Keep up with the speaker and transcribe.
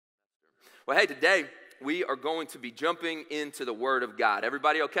Well, hey, today we are going to be jumping into the Word of God.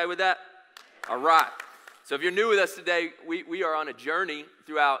 Everybody okay with that? All right. So if you're new with us today, we are on a journey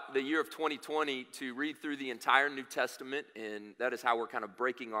throughout the year of 2020 to read through the entire New Testament, and that is how we're kind of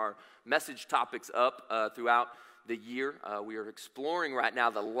breaking our message topics up throughout the year. We are exploring right now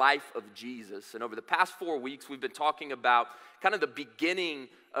the life of Jesus, and over the past 4 weeks, we've been talking about kind of the beginning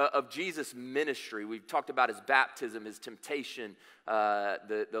of Jesus' ministry. We've talked about his baptism, his temptation,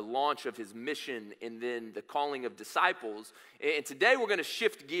 the launch of his mission, and then the calling of disciples. And today we're going to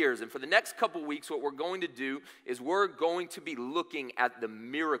shift gears, and for the next couple weeks, what we're going to do is we're going to be looking at the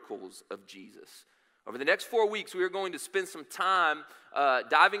miracles of Jesus. Over the next 4 weeks, we are going to spend some time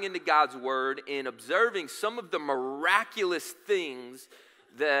diving into God's Word and observing some of the miraculous things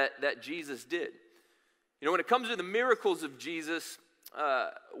that Jesus did. You know, when it comes to the miracles of Jesus,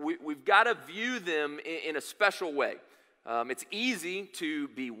 we've got to view them in a special way. It's easy to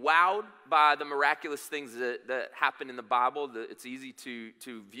be wowed by the miraculous things that happen in the Bible. It's easy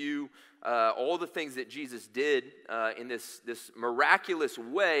to view all the things that Jesus did in this miraculous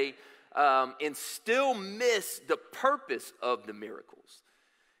way and still miss the purpose of the miracles.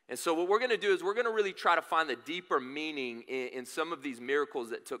 And so what we're going to do is we're going to really try to find the deeper meaning in some of these miracles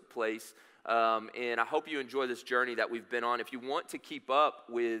that took place. And I hope you enjoy this journey that we've been on. If you want to keep up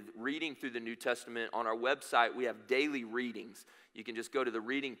with reading through the New Testament, on our website we have daily readings. You can just go to the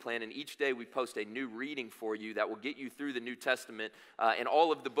reading plan, and each day we post a new reading for you that will get you through the New Testament and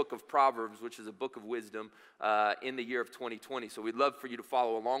all of the book of Proverbs, which is a book of wisdom, in the year of 2020. So we'd love for you to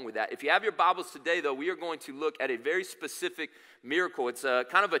follow along with that. If you have your Bibles today, though, we are going to look at a very specific miracle. It's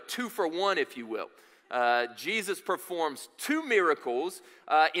kind of a 2-for-1, if you will. Jesus performs 2 miracles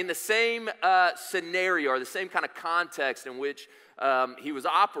in the same scenario or the same kind of context in which he was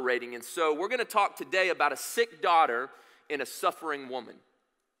operating. And so we're going to talk today about a sick daughter and a suffering woman.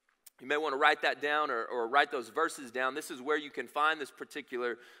 You may want to write that down or write those verses down. This is where you can find this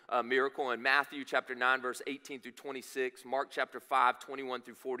particular miracle in Matthew chapter 9, verse 18 through 26, Mark chapter 5, 21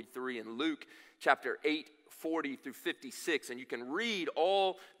 through 43, and Luke chapter 8, 40 through 56, and you can read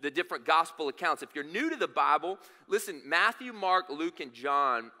all the different gospel accounts. If you're new to the Bible, listen, Matthew, Mark, Luke, and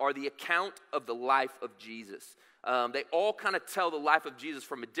John are the account of the life of Jesus. They all kind of tell the life of Jesus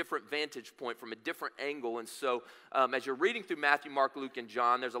from a different vantage point, from a different angle. And so as you're reading through Matthew, Mark, Luke, and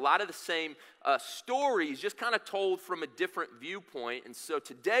John, there's a lot of the same stories just kind of told from a different viewpoint. And so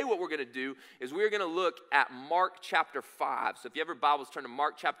today what we're going to do is we're going to look at Mark chapter 5. So if you have your Bibles, turn to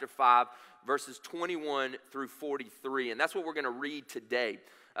Mark chapter 5, verses 21 through 43. And that's what we're going to read today.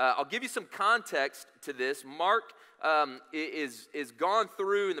 I'll give you some context to this. Mark is gone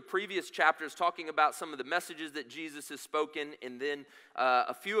through in the previous chapters talking about some of the messages that Jesus has spoken, and then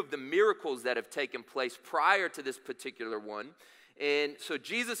a few of the miracles that have taken place prior to this particular one. And so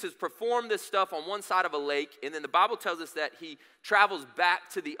Jesus has performed this stuff on one side of a lake, and then the Bible tells us that he travels back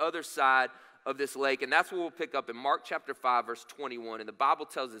to the other side of this lake, and that's what we'll pick up in Mark chapter 5, verse 21. And the Bible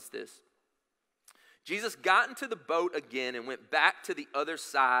tells us this: Jesus got into the boat again and went back to the other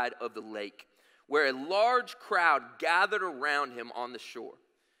side of the lake, where a large crowd gathered around him on the shore.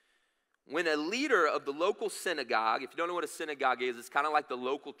 When a leader of the local synagogue — if you don't know what a synagogue is, it's kind of like the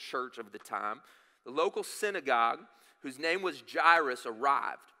local church of the time — the local synagogue, whose name was Jairus,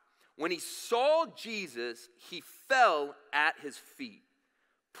 arrived. When he saw Jesus, he fell at his feet,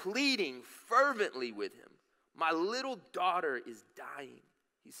 pleading fervently with him. "My little daughter is dying,"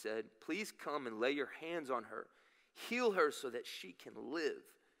 he said. "Please come and lay your hands on her. Heal her so that she can live."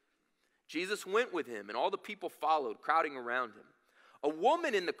 Jesus went with him, and all the people followed, crowding around him. A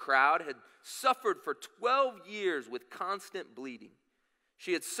woman in the crowd had suffered for 12 years with constant bleeding.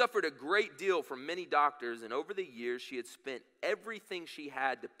 She had suffered a great deal from many doctors, and over the years she had spent everything she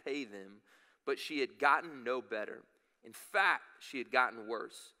had to pay them, but she had gotten no better. In fact, she had gotten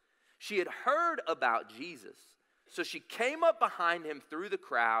worse. She had heard about Jesus, so she came up behind him through the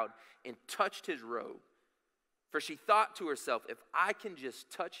crowd and touched his robe. For she thought to herself, "If I can just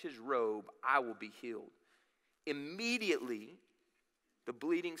touch his robe, I will be healed." Immediately, the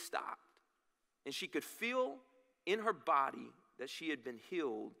bleeding stopped, and she could feel in her body that she had been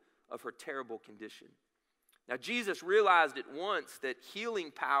healed of her terrible condition. Now, Jesus realized at once that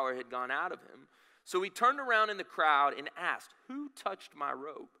healing power had gone out of him, so he turned around in the crowd and asked, "Who touched my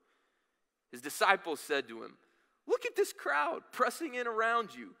robe?" His disciples said to him, "Look at this crowd pressing in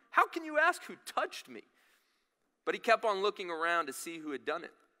around you. How can you ask who touched me?" But he kept on looking around to see who had done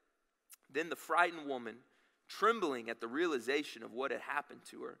it. Then the frightened woman, trembling at the realization of what had happened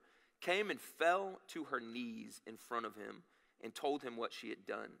to her, came and fell to her knees in front of him and told him what she had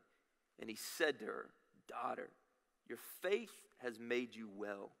done. And he said to her, "Daughter, your faith has made you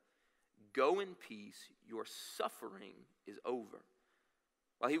well. Go in peace, your suffering is over."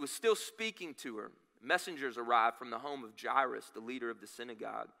 While he was still speaking to her, messengers arrived from the home of Jairus, the leader of the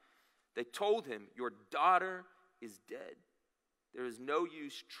synagogue. They told him, "Your daughter is dead. There is no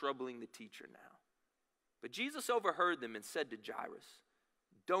use troubling the teacher now." But Jesus overheard them and said to Jairus,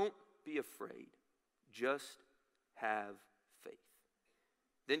 "Don't be afraid, just have faith."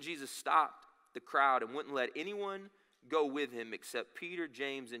 Then Jesus stopped the crowd and wouldn't let anyone go with him except Peter,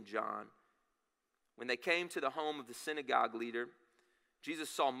 James, and John. When they came to the home of the synagogue leader, Jesus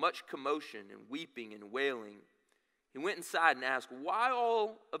saw much commotion and weeping and wailing. He went inside and asked, "Why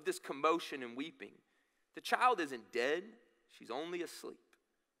all of this commotion and weeping? The child isn't dead, she's only asleep."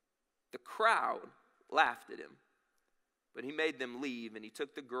 The crowd laughed at him, but he made them leave, and he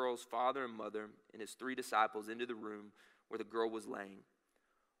took the girl's father and mother and his 3 disciples into the room where the girl was laying.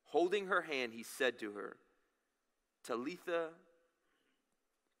 Holding her hand, he said to her, "Talitha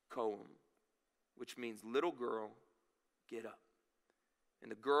koum," which means, "Little girl, get up."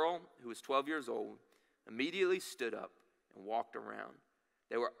 And the girl, who was 12 years old, immediately stood up and walked around.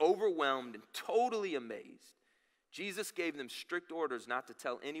 They were overwhelmed and totally amazed. Jesus gave them strict orders not to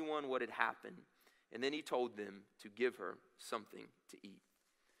tell anyone what had happened, and then he told them to give her something to eat.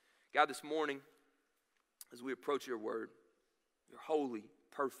 God, this morning, as we approach your word, your holy,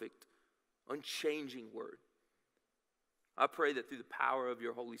 perfect, unchanging word, I pray that through the power of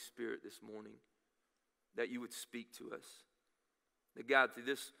your Holy Spirit this morning, that you would speak to us. That God, through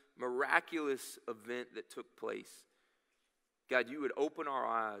this miraculous event that took place, God, you would open our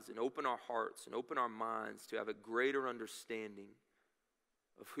eyes and open our hearts and open our minds to have a greater understanding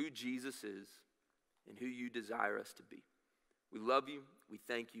of who Jesus is and who you desire us to be. We love you. We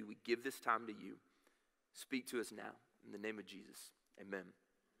thank you. We give this time to you. Speak to us now. In the name of Jesus, amen.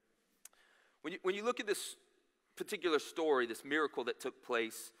 When you look at this particular story, this miracle that took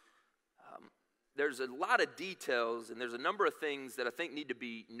place, there's a lot of details and there's a number of things that I think need to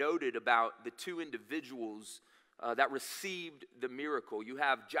be noted about the 2 individuals that received the miracle. You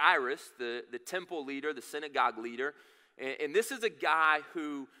have Jairus, the temple leader, the synagogue leader, and this is a guy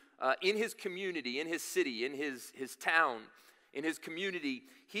who in his community, in his city, in his town, in his community,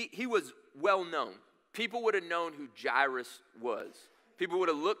 he was well known. People would have known who Jairus was. People would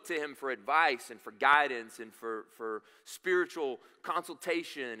have looked to him for advice and for guidance and for spiritual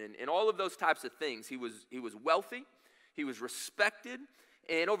consultation and all of those types of things. He was wealthy. He was respected.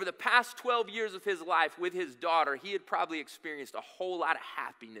 And over the past 12 years of his life with his daughter, he had probably experienced a whole lot of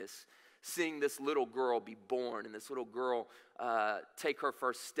happiness seeing this little girl be born and this little girl take her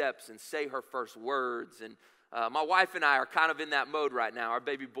first steps and say her first words. And my wife and I are kind of in that mode right now. Our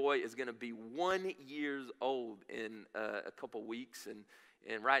baby boy is going to be 1 year old in a couple weeks.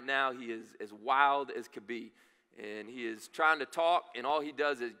 And right now he is as wild as could be. And he is trying to talk, and all he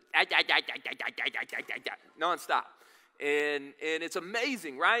does is nonstop. And it's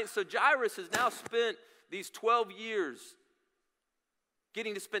amazing, right? So Jairus has now spent these 12 years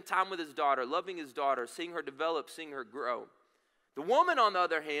getting to spend time with his daughter, loving his daughter, seeing her develop, seeing her grow. The woman, on the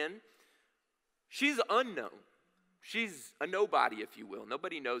other hand, she's unknown. She's a nobody, if you will.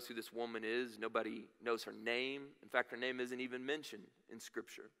 Nobody knows who this woman is. Nobody knows her name. In fact, her name isn't even mentioned in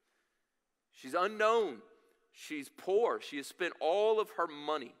Scripture. She's unknown. She's poor. She has spent all of her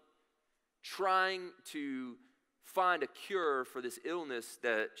money trying to find a cure for this illness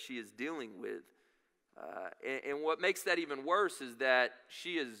that she is dealing with. And what makes that even worse is that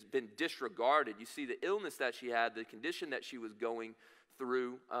she has been disregarded. You see, the illness that she had, the condition that she was going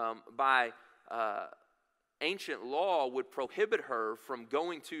through, by ancient law would prohibit her from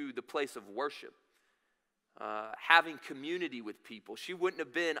going to the place of worship, having community with people. She wouldn't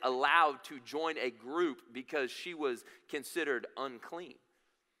have been allowed to join a group because she was considered unclean.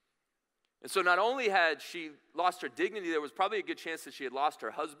 And so not only had she lost her dignity, there was probably a good chance that she had lost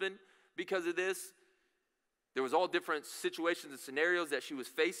her husband because of this. There was all different situations and scenarios that she was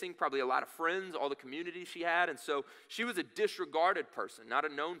facing, probably a lot of friends, all the community she had. And so she was a disregarded person, not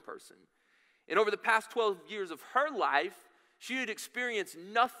a known person. And over the past 12 years of her life, she had experienced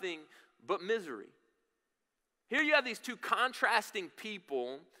nothing but misery. Here you have these 2 contrasting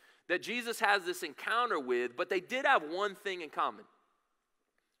people that Jesus has this encounter with, but they did have one thing in common.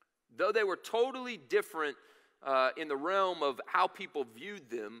 Though they were totally different in the realm of how people viewed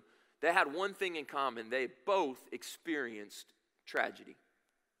them, they had one thing in common. They both experienced tragedy.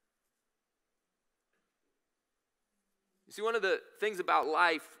 You see, one of the things about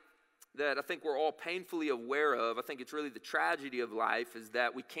life that I think we're all painfully aware of, I think it's really the tragedy of life, is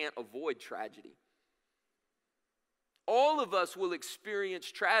that we can't avoid tragedy. All of us will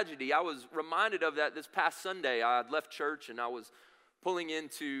experience tragedy. I was reminded of that this past Sunday. I had left church and I was pulling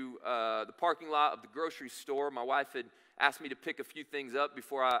into the parking lot of the grocery store. My wife had asked me to pick a few things up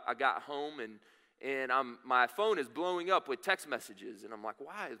before I got home, and my phone is blowing up with text messages. And I'm like,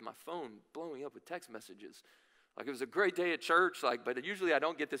 why is my phone blowing up with text messages? Like, it was a great day at church, but usually I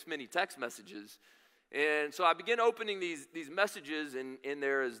don't get this many text messages. And so I began opening these messages, and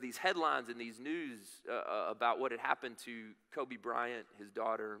there's these headlines and these news about what had happened to Kobe Bryant, his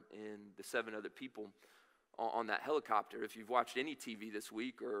daughter, and the 7 other people on that helicopter. If you've watched any TV this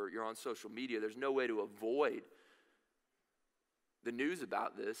week or you're on social media, there's no way to avoid the news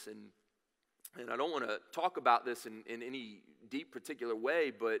about this. And I don't want to talk about this in any deep particular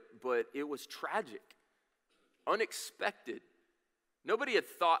way, but it was tragic, unexpected. Nobody had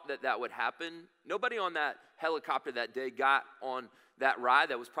thought that would happen. Nobody on that helicopter that day got on that ride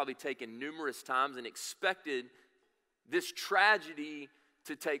that was probably taken numerous times and expected this tragedy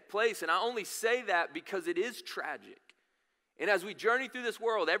to take place. And I only say that because it is tragic. And as we journey through this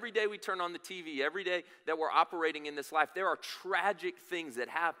world, every day we turn on the TV, every day that we're operating in this life, there are tragic things that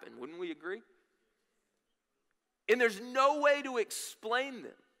happen. Wouldn't we agree? And there's no way to explain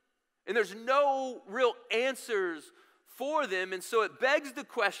them. And there's no real answers for them. And so it begs the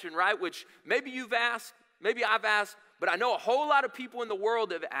question, right, which maybe you've asked, maybe I've asked, but I know a whole lot of people in the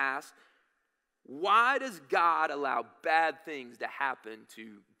world have asked, why does God allow bad things to happen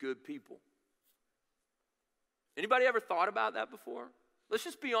to good people? Anybody ever thought about that before? Let's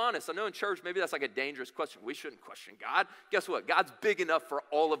just be honest. I know in church maybe that's like a dangerous question. We shouldn't question God. Guess what? God's big enough for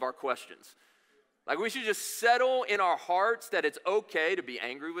all of our questions. Like, we should just settle in our hearts that it's okay to be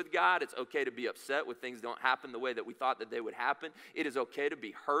angry with God. It's okay to be upset when things don't happen the way that we thought that they would happen. It is okay to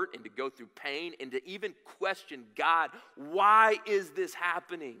be hurt and to go through pain and to even question God. Why is this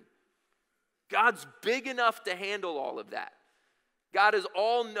happening? God's big enough to handle all of that. God is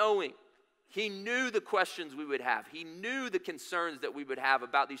all-knowing. He knew the questions we would have. He knew the concerns that we would have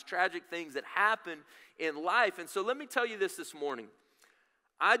about these tragic things that happen in life. And so let me tell you this morning.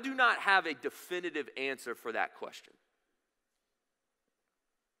 I do not have a definitive answer for that question.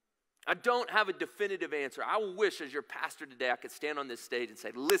 I don't have a definitive answer. I wish as your pastor today I could stand on this stage and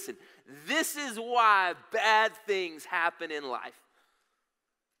say, listen, this is why bad things happen in life.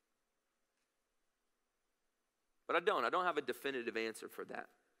 But I don't have a definitive answer for that.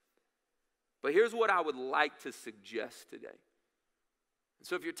 But here's what I would like to suggest today.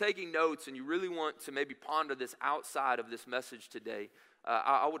 So if you're taking notes and you really want to maybe ponder this outside of this message today,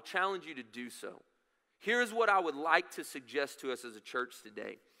 I would challenge you to do so. Here's what I would like to suggest to us as a church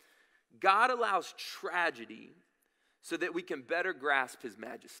today. God allows tragedy so that we can better grasp his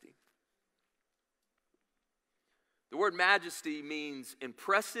majesty. The word majesty means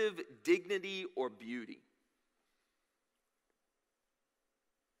impressive dignity or beauty.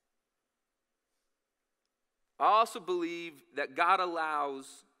 I also believe that God allows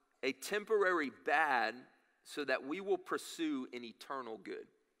a temporary bad so that we will pursue an eternal good.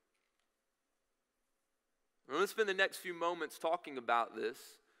 I'm going to spend the next few moments talking about this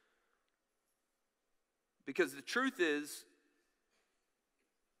because the truth is,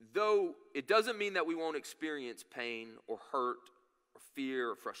 though it doesn't mean that we won't experience pain or hurt or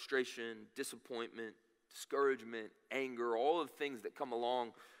fear or frustration, disappointment, discouragement, anger, all of the things that come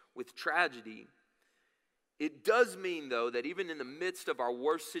along with tragedy, it does mean, though, that even in the midst of our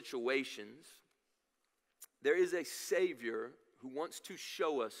worst situations, there is a Savior who wants to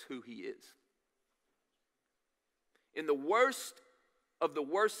show us who he is. In the worst of the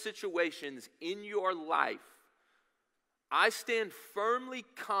worst situations in your life, I stand firmly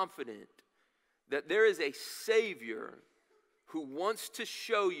confident that there is a Savior who wants to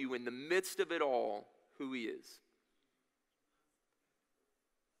show you in the midst of it all who he is.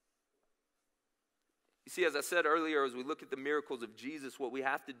 You see, as I said earlier, as we look at the miracles of Jesus, what we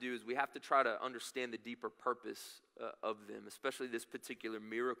have to do is we have to try to understand the deeper purpose of them, especially this particular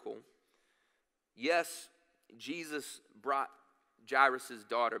miracle. Yes, Jesus brought Jairus'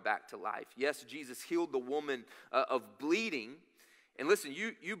 daughter back to life. Yes, Jesus healed the woman of bleeding. And listen,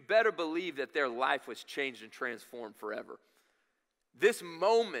 you better believe that their life was changed and transformed forever. This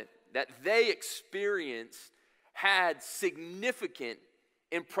moment that they experienced had significant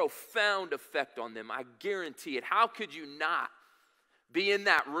and profound effect on them. I guarantee it. How could you not be in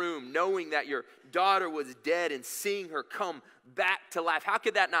that room knowing that your daughter was dead and seeing her come back to life? How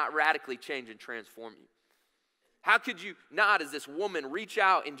could that not radically change and transform you? How could you not, as this woman, reach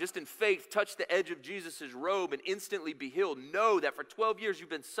out and just in faith touch the edge of Jesus' robe and instantly be healed? Know that for 12 years you've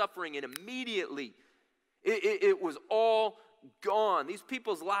been suffering and immediately it was all gone. These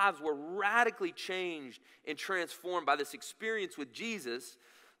people's lives were radically changed and transformed by this experience with Jesus.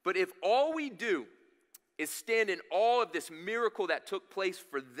 But if all we do is stand in awe of this miracle that took place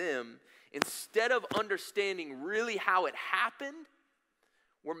for them. Instead of understanding really how it happened,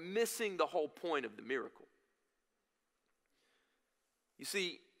 we're missing the whole point of the miracle. You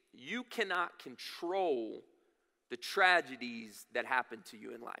see, you cannot control the tragedies that happen to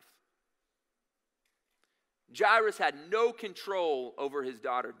you in life. Jairus had no control over his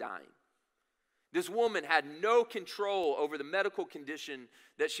daughter dying. This woman had no control over the medical condition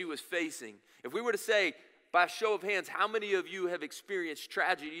that she was facing. If we were to say, by a show of hands, how many of you have experienced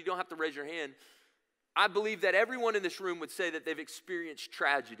tragedy? You don't have to raise your hand. I believe that everyone in this room would say that they've experienced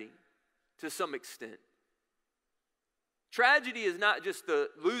tragedy to some extent. Tragedy is not just the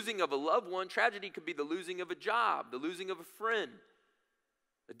losing of a loved one. Tragedy could be the losing of a job, the losing of a friend,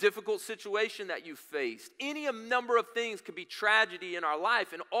 a difficult situation that you faced. Any number of things could be tragedy in our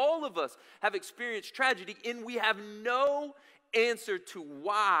life, and all of us have experienced tragedy, and we have no answer to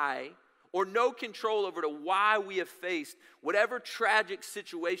why or no control over to why we have faced whatever tragic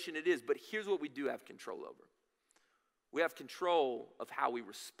situation it is. But here's what we do have control over. We have control of how we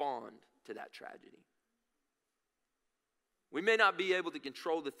respond to that tragedy. We may not be able to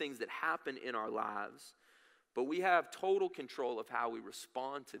control the things that happen in our lives, but we have total control of how we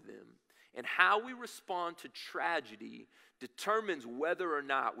respond to them. And how we respond to tragedy determines whether or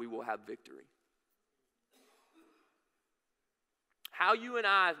not we will have victory. How you and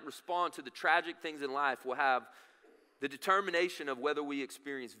I respond to the tragic things in life will have the determination of whether we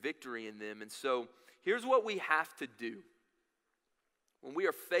experience victory in them. And so here's what we have to do when we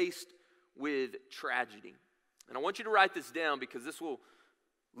are faced with tragedy. And I want you to write this down because this will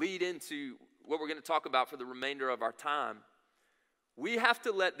lead into what we're going to talk about for the remainder of our time. We have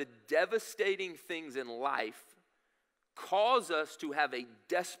to let the devastating things in life cause us to have a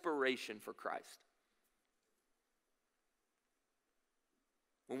desperation for Christ.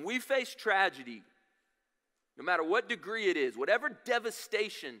 When we face tragedy, no matter what degree it is, whatever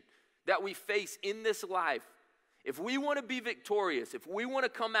devastation that we face in this life, if we want to be victorious, if we want to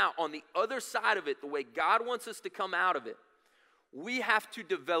come out on the other side of it the way God wants us to come out of it, we have to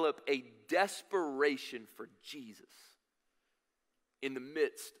develop a desperation for Jesus in the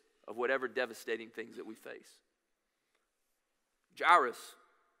midst of whatever devastating things that we face. Jairus,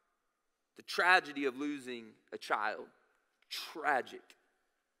 the tragedy of losing a child, tragic.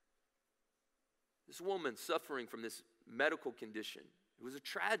 This woman suffering from this medical condition, it was a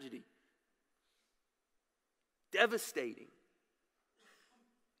tragedy. Devastating.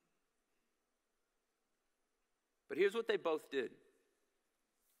 But here's what they both did.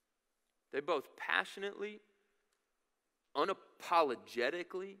 They both passionately,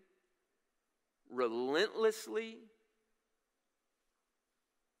 unapologetically, relentlessly,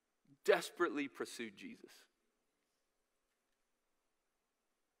 desperately pursued Jesus.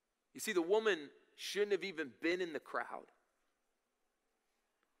 You see, the woman shouldn't have even been in the crowd.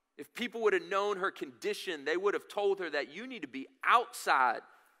 If people would have known her condition, they would have told her that you need to be outside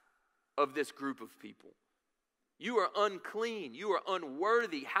of this group of people. You are unclean. You are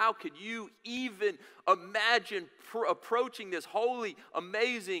unworthy. How could you even imagine approaching this holy,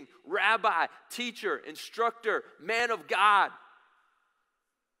 amazing rabbi, teacher, instructor, man of God?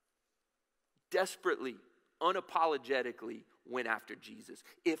 Desperately, unapologetically went after Jesus.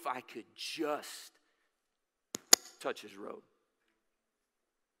 If I could just touch his robe.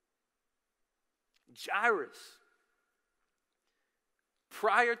 Jairus,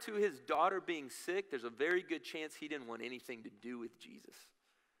 prior to his daughter being sick, there's a very good chance he didn't want anything to do with Jesus.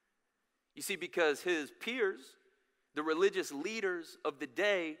 You see, because his peers, the religious leaders of the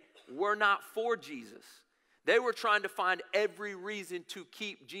day, were not for Jesus. They were trying to find every reason to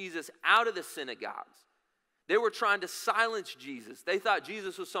keep Jesus out of the synagogues. They were trying to silence Jesus. They thought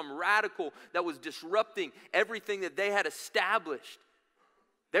Jesus was some radical that was disrupting everything that they had established.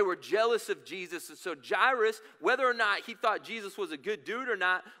 They were jealous of Jesus. And so Jairus, whether or not he thought Jesus was a good dude or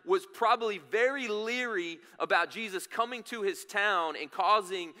not, was probably very leery about Jesus coming to his town and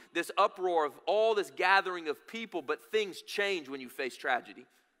causing this uproar of all this gathering of people. But things change when you face tragedy.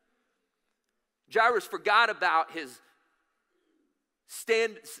 Jairus forgot about his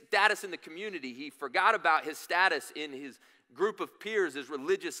status in the community. He forgot about his status in his group of peers as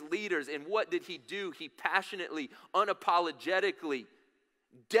religious leaders. And what did he do? He passionately, unapologetically,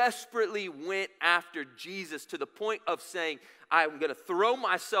 desperately went after Jesus to the point of saying, I'm going to throw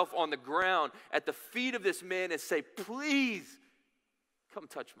myself on the ground at the feet of this man and say, please come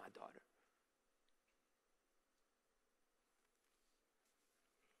touch my daughter.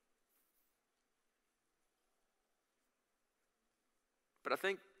 But I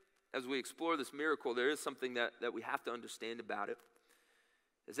think as we explore this miracle, there is something that we have to understand about it.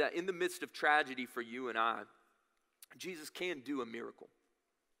 is that in the midst of tragedy for you and I, Jesus can do a miracle.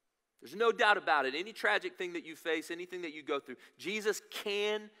 There's no doubt about it. Any tragic thing that you face, anything that you go through, Jesus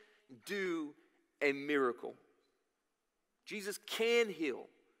can do a miracle. Jesus can heal.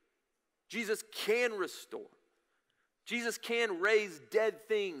 Jesus can restore. Jesus can raise dead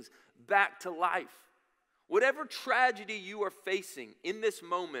things back to life. Whatever tragedy you are facing in this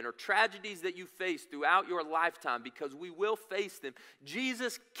moment, or tragedies that you face throughout your lifetime, because we will face them,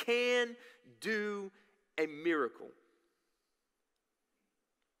 Jesus can do a miracle.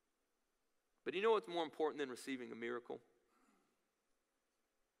 But you know what's more important than receiving a miracle?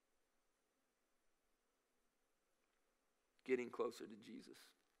 Getting closer to Jesus.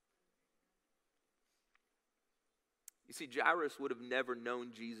 You see, Jairus would have never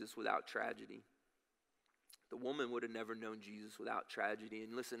known Jesus without tragedy. The woman would have never known Jesus without tragedy.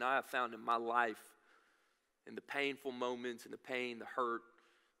 And listen, I have found in my life, in the painful moments, in the pain, the hurt,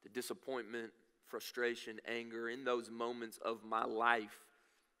 the disappointment, frustration, anger, in those moments of my life,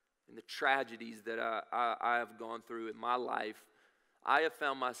 in the tragedies that I have gone through in my life, I have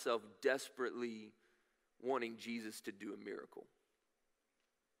found myself desperately wanting Jesus to do a miracle.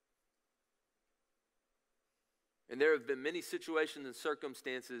 And there have been many situations and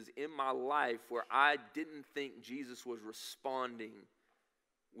circumstances in my life where I didn't think Jesus was responding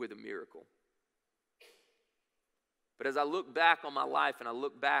with a miracle. But as I look back on my life and I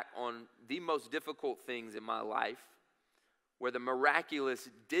look back on the most difficult things in my life, where the miraculous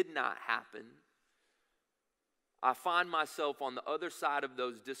did not happen, I find myself on the other side of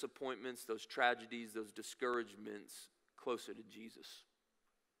those disappointments, those tragedies, those discouragements, closer to Jesus.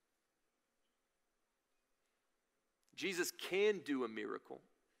 Jesus can do a miracle.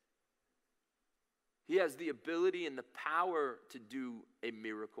 He has the ability and the power to do a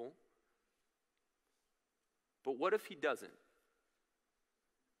miracle. But what if he doesn't?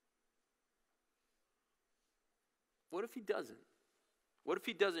 What if he doesn't? What if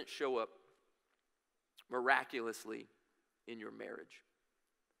he doesn't show up miraculously in your marriage?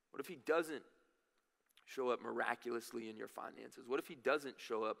 What if he doesn't show up miraculously in your finances? What if he doesn't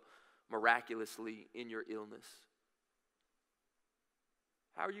show up miraculously in your illness?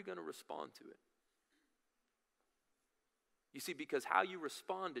 How are you going to respond to it? You see, because how you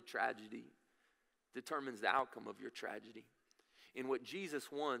respond to tragedy determines the outcome of your tragedy. And what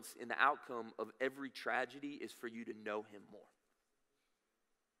Jesus wants in the outcome of every tragedy is for you to know him more.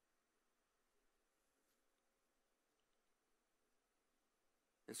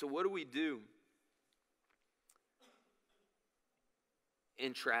 And so what do we do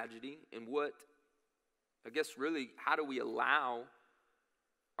in tragedy? And how do we allow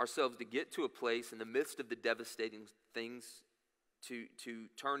ourselves to get to a place in the midst of the devastating things to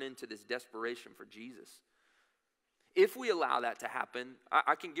turn into this desperation for Jesus? If we allow that to happen,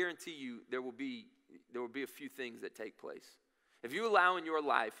 I can guarantee you there will be a few things that take place. If you allow in your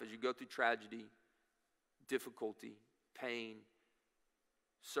life, as you go through tragedy, difficulty, pain,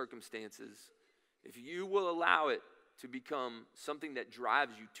 circumstances, if you will allow it to become something that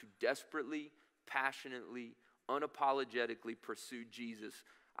drives you to desperately, passionately, unapologetically pursue Jesus,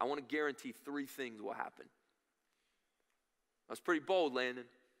 I want to guarantee 3 things will happen. That's pretty bold, Landon.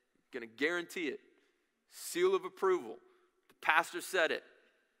 Going to guarantee it. Seal of approval. The pastor said it.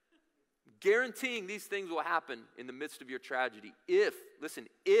 Guaranteeing these things will happen in the midst of your tragedy. If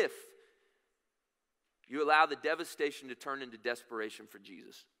you allow the devastation to turn into desperation for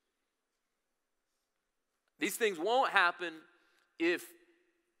Jesus. These things won't happen if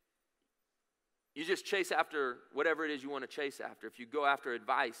you just chase after whatever it is you want to chase after. If you go after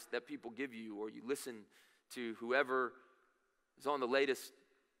advice that people give you, or you listen to whoever is on the latest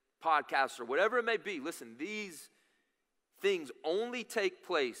podcast or whatever it may be. Listen, these things only take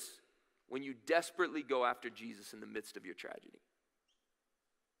place when you desperately go after Jesus in the midst of your tragedy.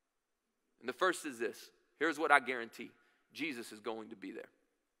 And the first is this. Here's what I guarantee. Jesus is going to be there.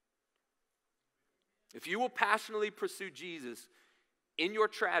 If you will passionately pursue Jesus in your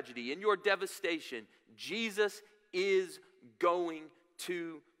tragedy, in your devastation, Jesus is going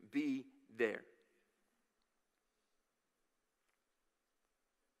to be there.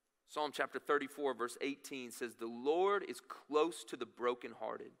 Psalm chapter 34, verse 18 says, "The Lord is close to the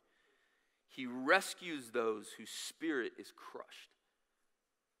brokenhearted. He rescues those whose spirit is crushed."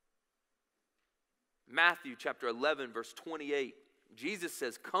 Matthew chapter 11, verse 28, Jesus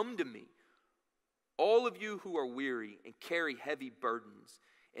says, "Come to me, all of you who are weary and carry heavy burdens,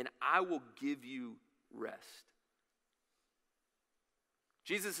 and I will give you rest."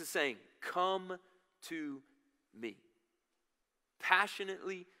 Jesus is saying, come to me.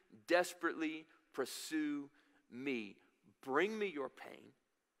 Passionately, desperately pursue me. Bring me your pain.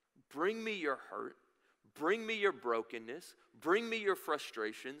 bring me your hurt, bring me your brokenness, bring me your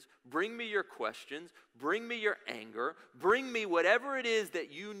frustrations, bring me your questions, bring me your anger, bring me whatever it is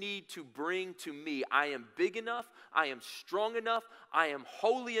that you need to bring to me. I am big enough, I am strong enough, I am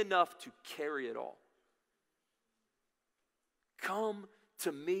holy enough to carry it all. Come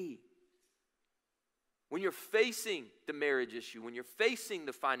to me. When you're facing the marriage issue, when you're facing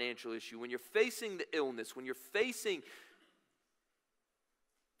the financial issue, when you're facing the illness, when you're facing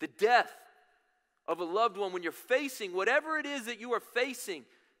the death of a loved one, when you're facing whatever it is that you are facing,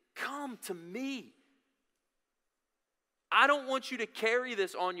 come to me. I don't want you to carry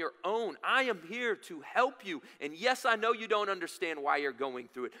this on your own. I am here to help you. And yes, I know you don't understand why you're going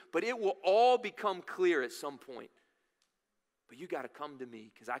through it, but it will all become clear at some point. But you got to come to me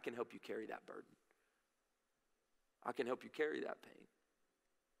because I can help you carry that burden. I can help you carry that pain.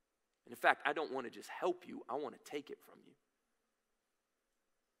 And in fact, I don't want to just help you. I want to take it from you.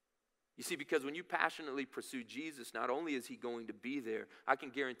 You see, because when you passionately pursue Jesus, not only is he going to be there, I can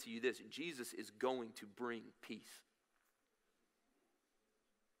guarantee you this, Jesus is going to bring peace.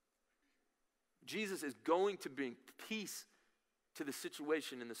 Jesus is going to bring peace to the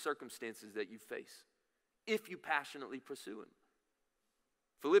situation and the circumstances that you face if you passionately pursue him.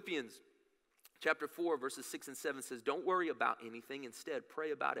 Philippians chapter 4, verses 6 and 7 says, don't worry about anything. Instead,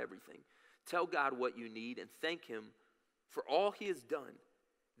 pray about everything. Tell God what you need and thank him for all he has done.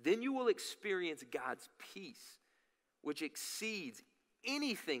 Then you will experience God's peace, which exceeds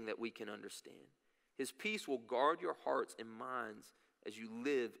anything that we can understand. His peace will guard your hearts and minds as you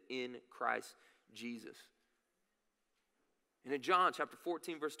live in Christ Jesus. And in John chapter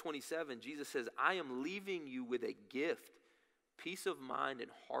 14, verse 27, Jesus says, I am leaving you with a gift, peace of mind and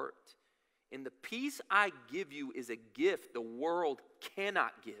heart. And the peace I give you is a gift the world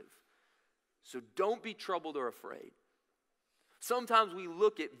cannot give. So don't be troubled or afraid. Sometimes we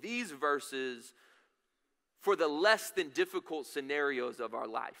look at these verses for the less than difficult scenarios of our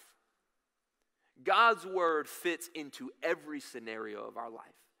life. God's word fits into every scenario of our life.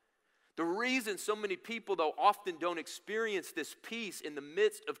 The reason so many people, though, often don't experience this peace in the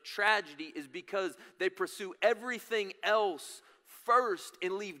midst of tragedy is because they pursue everything else first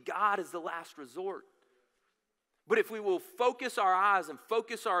and leave God as the last resort. But if we will focus our eyes and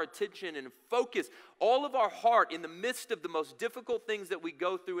focus our attention and focus all of our heart in the midst of the most difficult things that we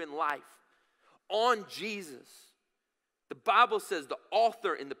go through in life on Jesus, the Bible says the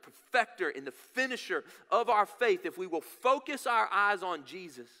author and the perfecter and the finisher of our faith, if we will focus our eyes on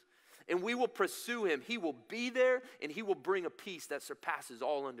Jesus and we will pursue him, he will be there and he will bring a peace that surpasses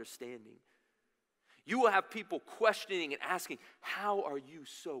all understanding. You will have people questioning and asking, how are you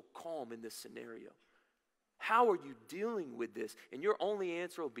so calm in this scenario? How are you dealing with this? And your only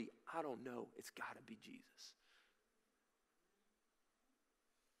answer will be, I don't know. It's got to be Jesus.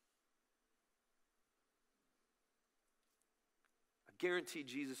 I guarantee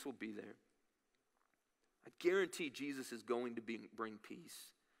Jesus will be there. I guarantee Jesus is going to bring peace.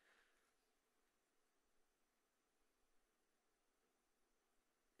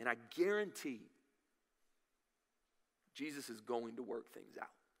 And I guarantee Jesus is going to work things out.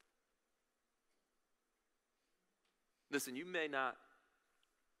 Listen, you may not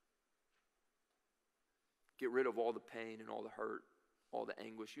get rid of all the pain and all the hurt, all the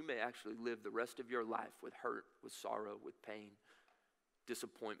anguish. You may actually live the rest of your life with hurt, with sorrow, with pain,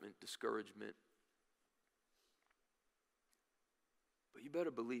 disappointment, discouragement. But you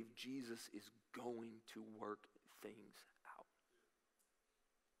better believe Jesus is going to work things out.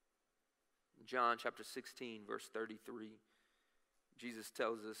 In John chapter 16, verse 33, Jesus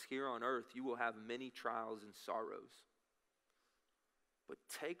tells us, here on earth you will have many trials and sorrows. But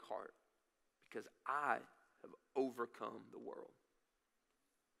take heart, because I have overcome the world.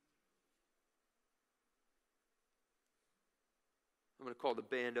 I'm going to call the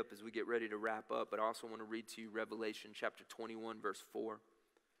band up as we get ready to wrap up, but I also want to read to you Revelation chapter 21, verse 4.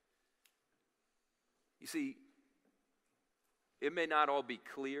 You see, it may not all be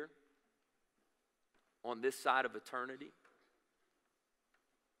clear on this side of eternity.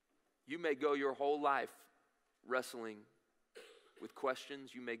 You may go your whole life wrestling with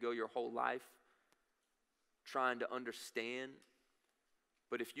questions. You may go your whole life trying to understand.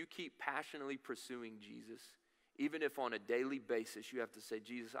 But if you keep passionately pursuing Jesus, even if on a daily basis you have to say,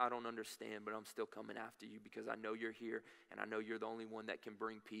 Jesus, I don't understand, but I'm still coming after you because I know you're here and I know you're the only one that can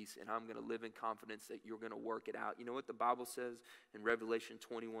bring peace, and I'm going to live in confidence that you're going to work it out. You know what the Bible says in Revelation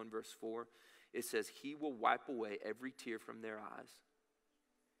 21, verse 4? It says, he will wipe away every tear from their eyes,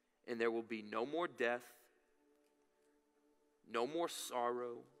 and there will be no more death, no more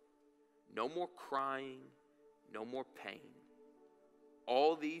sorrow, no more crying, no more pain.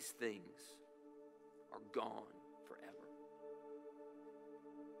 all these things are gone forever.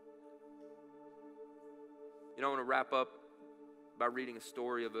 You know, I want to wrap up by reading a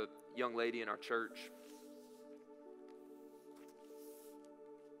story of a young lady in our church.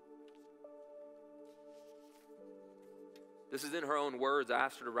 This is in her own words. I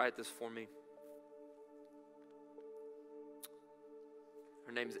asked her to write this for me.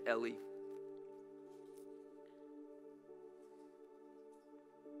 Her name's Ellie.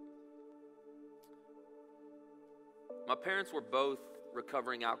 My parents were both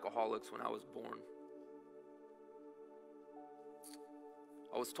recovering alcoholics when I was born.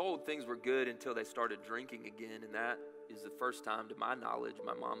 I was told things were good until they started drinking again, and that is the first time, to my knowledge,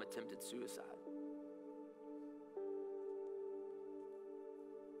 my mom attempted suicide.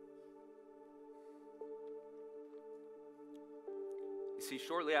 You see,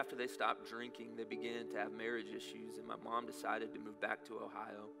 shortly after they stopped drinking, they began to have marriage issues, and my mom decided to move back to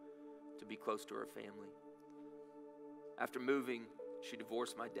Ohio to be close to her family. After moving, she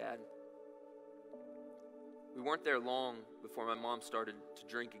divorced my dad. We weren't there long before my mom started to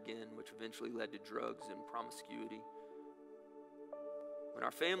drink again, which eventually led to drugs and promiscuity. When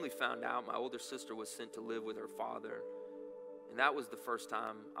our family found out, my older sister was sent to live with her father, and that was the first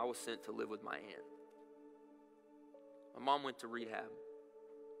time I was sent to live with my aunt. My mom went to rehab.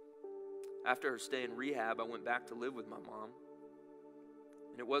 After her stay in rehab, I went back to live with my mom,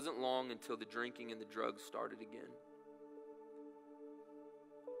 and it wasn't long until the drinking and the drugs started again.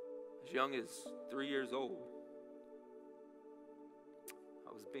 As young as 3 years old,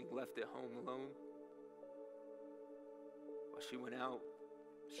 I was being left at home alone while she went out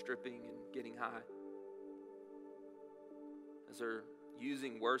stripping and getting high. As her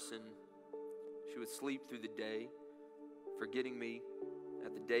using worsened, she would sleep through the day, forgetting me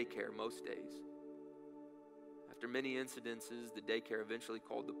at the daycare most days. After many incidences, the daycare eventually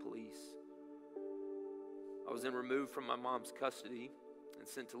called the police. I was then removed from my mom's custody and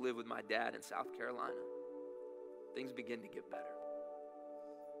sent to live with my dad in South Carolina. Things began to get better.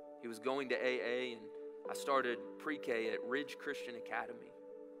 He was going to AA, and I started pre-K at Ridge Christian Academy,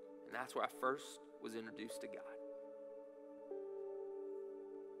 and that's where I first was introduced to God.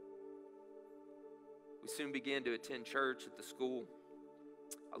 We soon began to attend church at the school.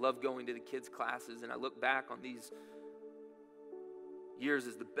 I loved going to the kids' classes, and I look back on these years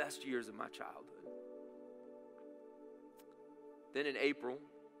as the best years of my childhood. Then in April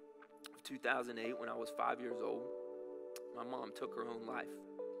of 2008, when I was 5 years old, my mom took her own life.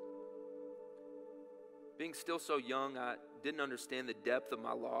 Being still so young, I didn't understand the depth of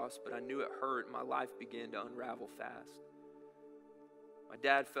my loss, but I knew it hurt, and my life began to unravel fast. My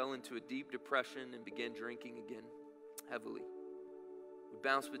dad fell into a deep depression and began drinking again, heavily. We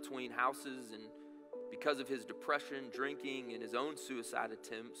bounced between houses, and because of his depression, drinking, and his own suicide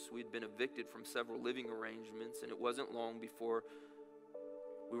attempts, we'd been evicted from several living arrangements, and it wasn't long before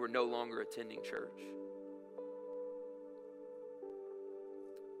we were no longer attending church.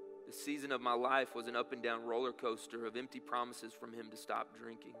 The season of my life was an up and down roller coaster of empty promises from him to stop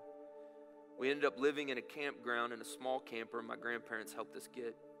drinking. We ended up living in a campground in a small camper my grandparents helped us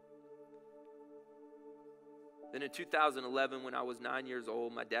get. Then in 2011, when I was 9 years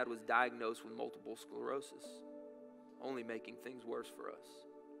old, my dad was diagnosed with multiple sclerosis, only making things worse for us.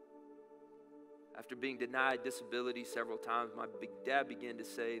 After being denied disability several times, my big dad began to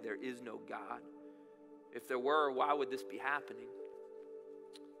say, "There is no God. If there were, why would this be happening?"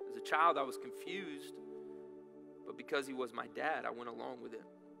 As a child, I was confused, but because he was my dad, I went along with it,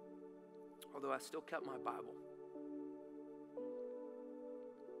 although I still kept my Bible.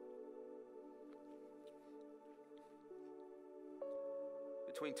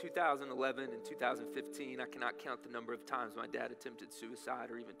 Between 2011 and 2015, I cannot count the number of times my dad attempted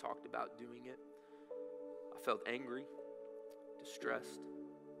suicide or even talked about doing it. I felt angry, distressed,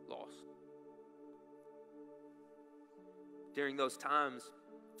 lost. During those times,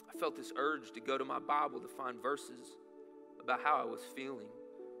 I felt this urge to go to my Bible to find verses about how I was feeling,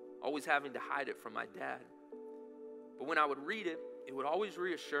 always having to hide it from my dad. But when I would read it, it would always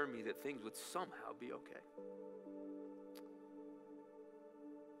reassure me that things would somehow be okay.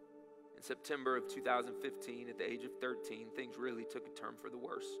 In September of 2015, at the age of 13, things really took a turn for the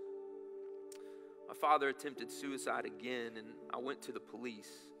worse. My father attempted suicide again, and I went to the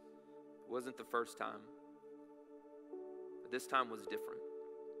police. It wasn't the first time, but this time was different.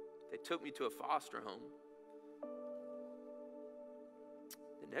 They took me to a foster home.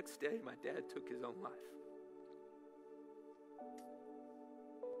 The next day, my dad took his own life.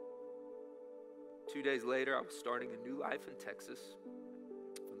 2 days later, I was starting a new life in Texas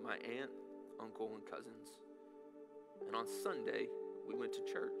with my aunt, uncle, and cousins. And on Sunday, we went to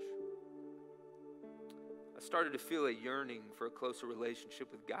church. I started to feel a yearning for a closer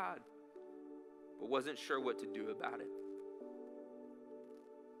relationship with God, but wasn't sure what to do about it.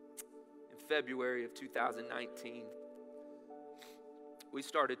 In February of 2019, we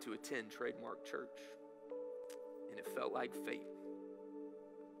started to attend Trademark Church, and it felt like fate.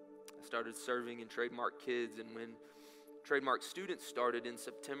 I started serving in Trademark Kids, and when Trademark Students started in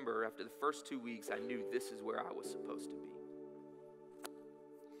September, after the first 2 weeks, I knew this is where I was supposed to be.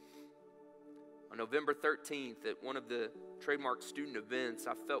 On November 13th, at one of the Trademark student events,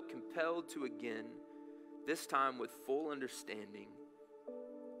 I felt compelled to again, this time with full understanding,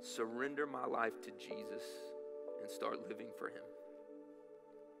 surrender my life to Jesus and start living for him.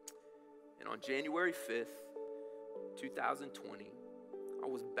 And on January 5th, 2020, I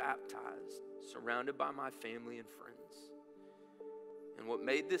was baptized, surrounded by my family and friends. And what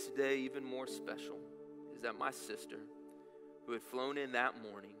made this day even more special is that my sister, who had flown in that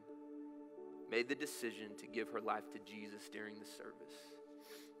morning, made the decision to give her life to Jesus during the service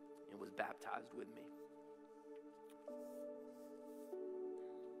and was baptized with me.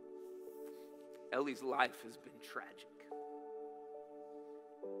 Ellie's life has been tragic.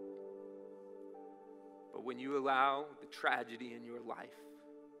 But when you allow the tragedy in your life,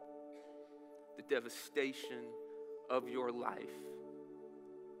 the devastation of your life,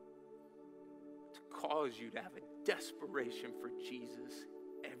 to cause you to have a desperation for Jesus,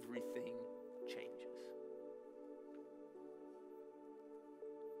 everything changes.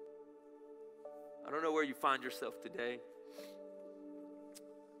 I don't know where you find yourself today.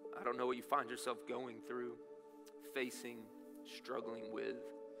 I don't know what you find yourself going through, facing, struggling with.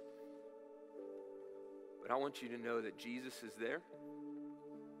 But I want you to know that Jesus is there,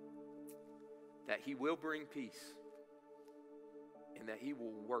 that he will bring peace, and that he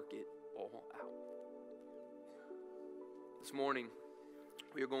will work it all out. This morning,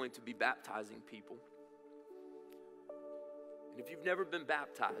 we are going to be baptizing people. And if you've never been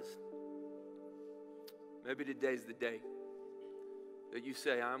baptized, maybe today's the day that you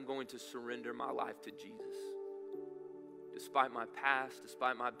say, I'm going to surrender my life to Jesus. Despite my past,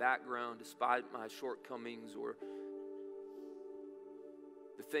 despite my background, despite my shortcomings or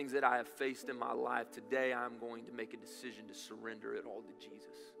the things that I have faced in my life, today I'm going to make a decision to surrender it all to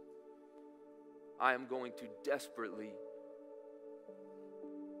Jesus. I am going to desperately,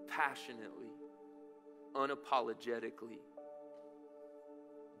 passionately, unapologetically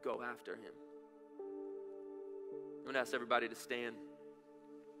go after him. I'm going to ask everybody to stand.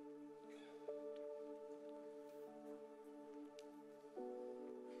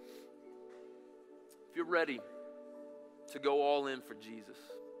 If you're ready to go all in for Jesus,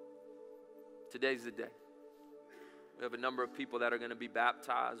 today's the day. We have a number of people that are going to be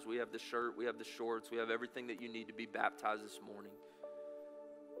baptized. We have the shirt, we have the shorts, we have everything that you need to be baptized this morning.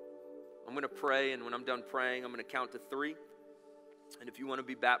 I'm going to pray, and when I'm done praying, I'm going to count to 3. And if you want to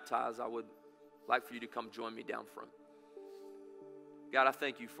be baptized, I would like for you to come join me down front. God, I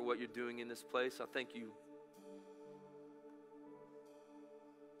thank you for what you're doing in this place. I thank you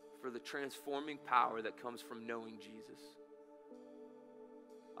for the transforming power that comes from knowing Jesus.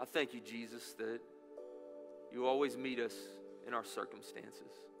 I thank you, Jesus, that you always meet us in our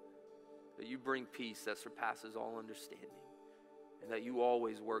circumstances, that you bring peace that surpasses all understanding, and that you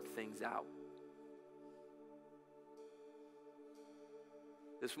always work things out.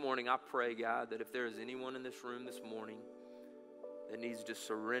 This morning, I pray, God, that if there is anyone in this room this morning that needs to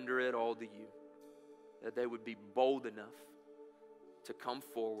surrender it all to you, that they would be bold enough to come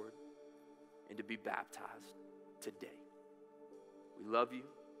forward and to be baptized today. We love you.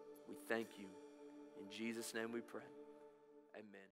 We thank you. In Jesus' name we pray. Amen.